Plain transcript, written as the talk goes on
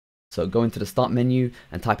So go into the start menu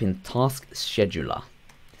and type in task scheduler.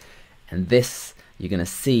 And this, you're going to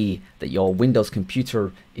see that your Windows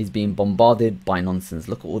computer is being bombarded by nonsense.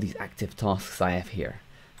 Look at all these active tasks I have here.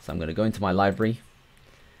 So I'm going to go into my library,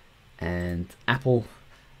 and Apple,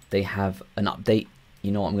 they have an update.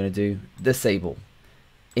 You know what I'm going to do? Disable.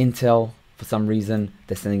 Intel, for some reason,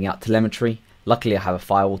 they're sending out telemetry. Luckily, I have a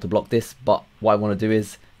firewall to block this, but what I want to do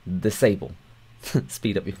is disable.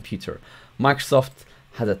 Speed up your computer. Microsoft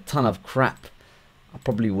has a ton of crap. I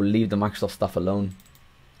probably will leave the Microsoft stuff alone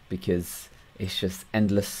because it's just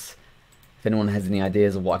endless. If anyone has any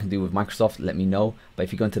ideas of what I can do with Microsoft, let me know. But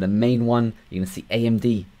if you go into the main one, you're going to see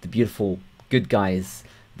AMD, the beautiful good guys.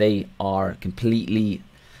 They are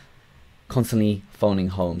constantly phoning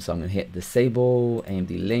home. So I'm going to hit disable,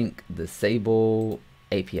 AMD link, disable,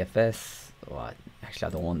 APFS. Oh, actually,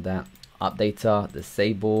 I don't want that. Updater,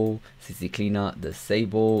 disable, CC cleaner,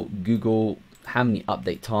 disable, Google. How many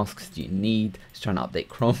update tasks do you need? It's trying to update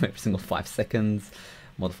Chrome every single 5 seconds.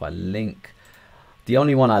 Modify link. The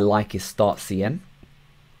only one I like is Start CN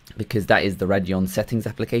because that is the Radeon settings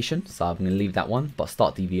application. So I'm going to leave that one, but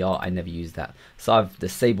Start DVR, I never use that. So I've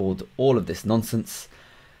disabled all of this nonsense.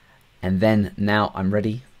 And then now I'm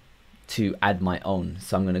ready to add my own.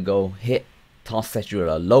 So I'm going to go hit task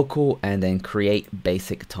scheduler local and then create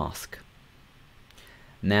basic task.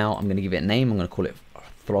 Now I'm going to give it a name. I'm going to call it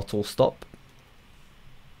throttle stop.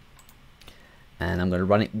 And I'm going to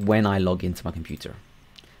run it when I log into my computer.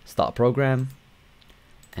 Start a program.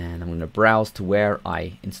 And I'm going to browse to where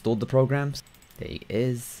I installed the programs. There it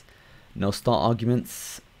is. No start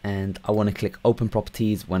arguments. And I want to click open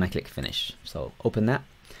properties when I click finish. So open that.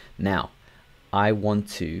 Now I want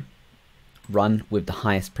to run with the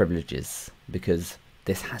highest privileges because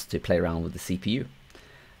this has to play around with the CPU.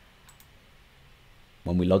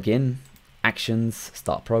 When we log in, actions,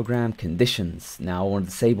 start program, conditions. Now I want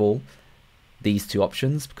to disable these two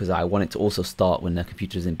options because I want it to also start when the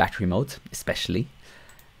computer is in battery mode, especially.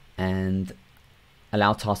 And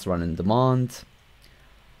allow task to run in demand.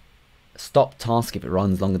 Stop task if it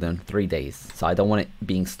runs longer than 3 days. So I don't want it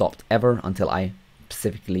being stopped ever until I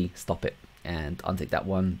specifically stop it. And untick that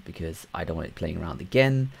one because I don't want it playing around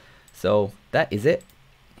again. So that is it.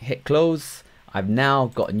 Hit close. I've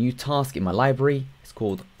now got a new task in my library. It's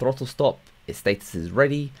called throttle stop. Its status is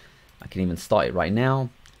ready. I can even start it right now.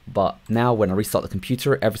 But now when I restart the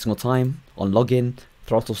computer every single time on login,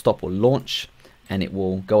 throttle stop will launch and it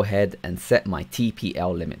will go ahead and set my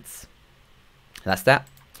TPL limits. That's that.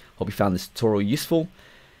 Hope you found this tutorial useful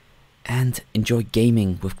and enjoy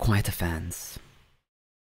gaming with quieter fans.